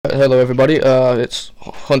Hello everybody, it's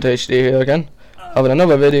Hunter HD here again, having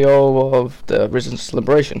another video of the Resistance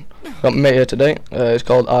Liberation. Got me here today, it's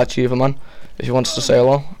called Archieverman, if you want to say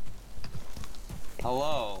hello.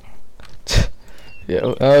 Hello.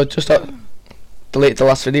 Yeah, delete the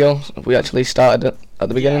last video, we actually started it at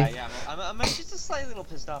the beginning. Yeah, I'm just a slightly little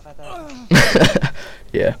pissed off at that.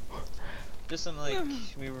 Yeah. Just something like,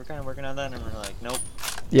 we were kind of working on that and we're like, nope.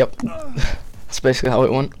 Yep. That's basically how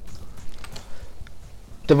it went.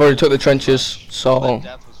 They've already took the trenches, so... All that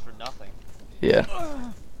death was for nothing. Yeah.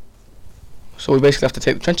 So we basically have to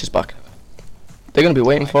take the trenches back. They're gonna be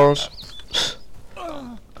waiting for us.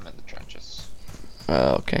 I'm in the trenches.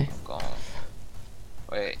 Okay. I'm gone.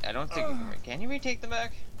 Wait, I don't think you can you retake them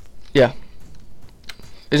back? Yeah.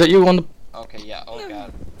 Is that you on the... Okay, yeah, oh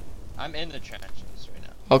god. I'm in the trenches right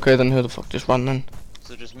now. Okay, then who the fuck just ran then?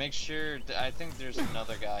 So just make sure, I think there's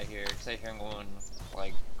another guy here, because I hear him going,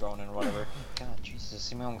 like, groaning or whatever. God, Jesus,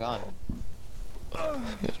 see me, I'm gone.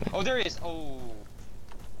 Oh, there he is! Oh!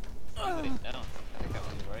 Wait, no. I think that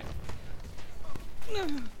was right.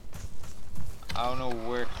 I don't know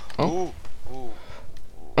where. Oh. Ooh.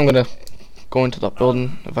 I'm gonna go into that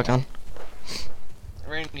building if I can.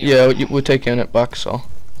 Right Yeah, we're taking it back, so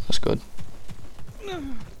that's good.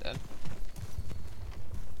 Dead.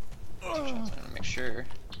 Make sure.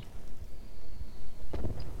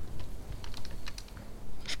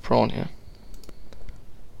 There's prawn here.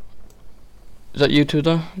 Is that you two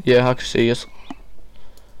there? Yeah, I can see you.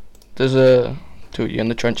 There's two of you in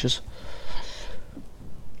the trenches.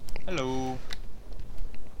 Hello.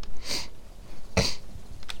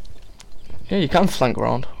 Yeah, you can flank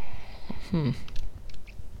around. Maybe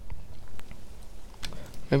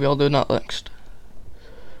I'll do that next.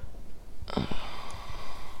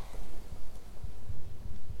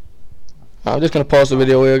 I'm just gonna pause the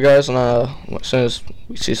video here, guys, and as soon as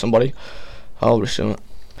we see somebody, I'll resume it.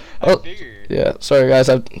 I figured. Yeah, sorry guys,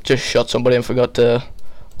 I just shot somebody and forgot to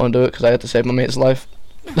undo it because I had to save my mate's life.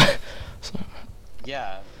 So.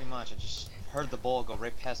 Yeah, pretty much. I just heard the ball go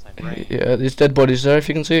right past my brain. Yeah, there's dead bodies there if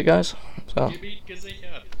you can see it, guys. So.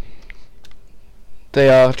 They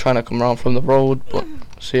are trying to come around from the road, but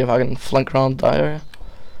see if I can flank around that area.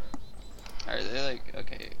 Alright, they're like,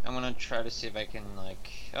 okay, I'm gonna try to see if I can,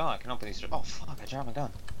 like, oh, I can open these doors. Oh, fuck, I dropped my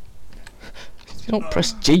gun. You don't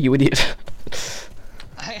press G, you idiot.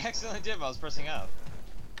 I accidentally did, but I was pressing up.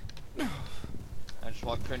 I just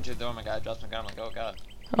walked into the door, my guy drops my gun, I'm like, oh god.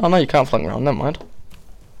 Oh no, you can't flank around, never mind.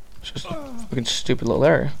 It's just a fucking stupid little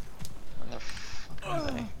area. Where the fuck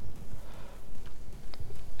are they?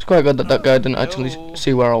 It's quite good that that guy didn't actually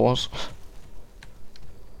see where I was.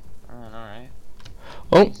 Alright.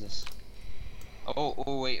 Oh! What is this?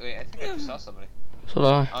 Oh, wait, I think I just saw somebody. So did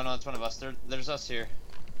I. Oh no, it's one of us. There's us here.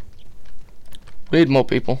 We need more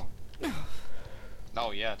people.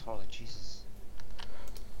 Oh yeah, totally, Jesus.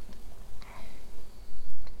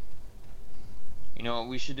 You know what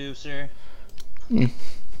we should do, sir?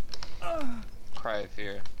 Cry of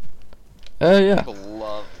fear. Yeah. People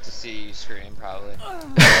love to see you scream, probably.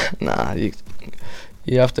 Nah,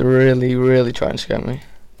 you have to really try and scare me.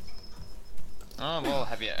 Oh, well,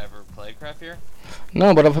 have you ever played Cry of Fear?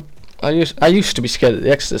 No, but I used to be scared of The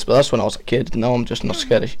Exorcist, but that's when I was a kid. Now I'm just not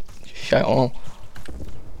scared of shit at all.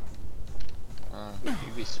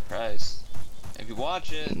 You'd be surprised. If you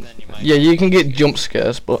watch it, then you might... Yeah, you can get jump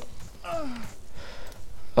scares, but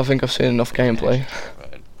I think I've seen enough gameplay.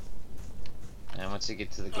 And once you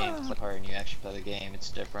get to the gameplay part and you actually play the game, it's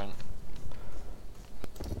different.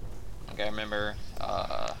 Like I remember,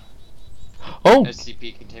 Oh!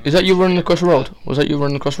 SCP containment. Is that you running across the road? Was that you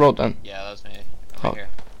running across the road then? Yeah, that was me. I'm right here.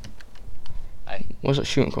 Hi. Where's that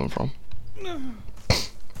shooting coming from? I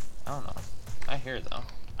don't know. I hear it though.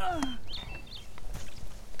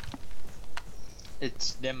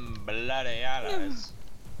 It's them bloody allies.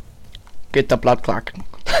 Get the blood clock.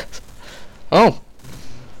 Oh!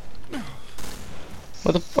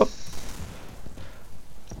 What the fuck?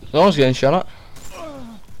 Someone's getting shot at.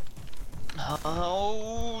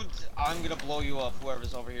 Oh, I'm gonna blow you up,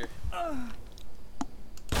 whoever's over here.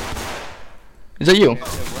 Is that you?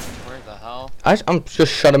 Where the hell? I'm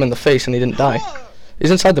just shot him in the face and he didn't die.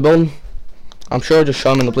 He's inside the building. I'm sure I just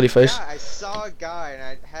shot him in the bloody face. Yeah, I saw a guy and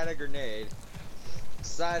I had a grenade.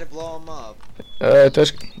 Decided to blow him up.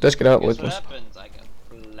 Let's get out with Guess us. what happens? I get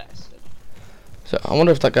blasted. So I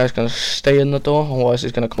wonder if that guy's gonna stay in the door, otherwise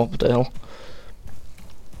he's gonna come up the hill.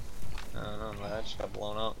 I don't know, man. I just got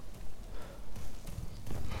blown up.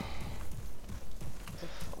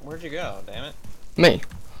 Where'd you go? Damn it. Me?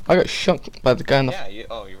 I got shot by the guy in the... Yeah,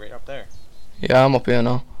 you're right up there. Yeah, I'm up here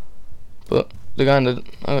now. But the guy in the...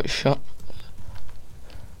 I got shot.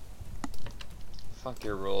 Fuck Fuck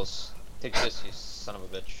your rules. Take this, you son of a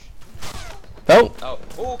bitch. Oh,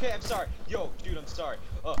 Oh, okay, I'm sorry. Yo, dude, I'm sorry.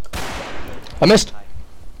 Oh, I missed.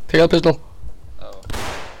 Take out the pistol. oh.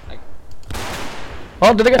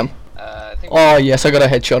 Oh, did I get him? I think. Oh, yes, I got a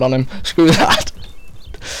headshot on him. Screw that.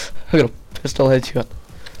 I got a pistol headshot.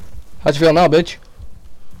 How'd you feel now, bitch?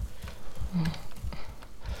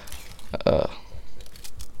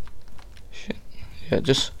 Shit. Yeah,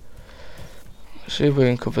 just see if we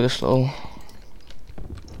can cover this little.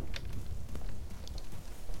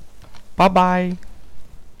 Bye bye.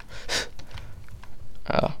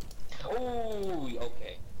 Oh,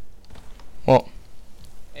 okay. What?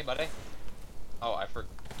 Hey, buddy. Oh,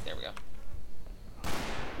 there we go.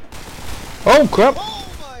 Oh crap!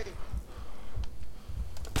 Oh my!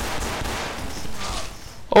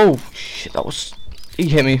 Oh shit! That was. He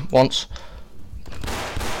hit me once.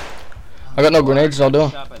 I got no grenades. I'll do.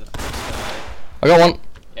 Shot by the first guy. I got one.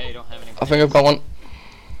 Yeah, you don't have any. I think I've got one.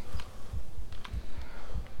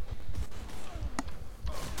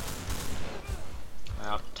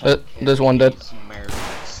 There's one dead.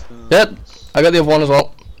 Yep, I got the other one as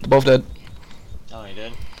well. They're both dead. Oh, you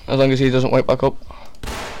did? As long as he doesn't wake back up.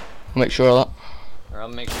 I'll make sure of that. Or I'll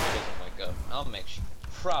make sure he doesn't wake up. I'll make sure,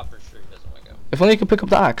 proper sure he doesn't wake If only you could pick up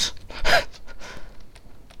the axe.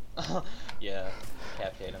 up. Yeah,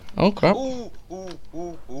 decapitate him. Oh crap. Ooh.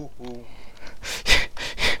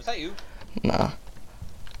 Was that you? Nah.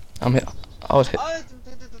 I'm hit. I was hit.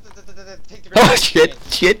 Take the Oh shit,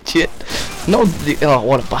 shit. No, oh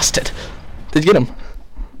what a bastard. Did you get him?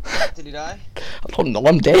 Did he die? I don't know,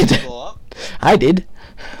 I'm dead. Blow up? I did.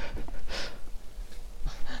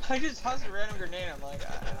 I just tossed a random grenade. I'm like,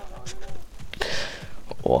 I don't know.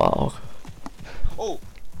 Wow. Oh,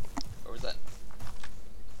 where was that?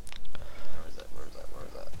 Where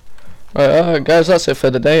was that? Right, guys, that's it for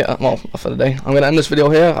the day. Well, not for the day. I'm gonna end this video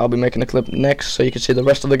here. I'll be making a clip next so you can see the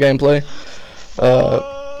rest of the gameplay.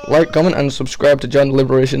 Like, comment, and subscribe to join the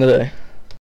Liberation today.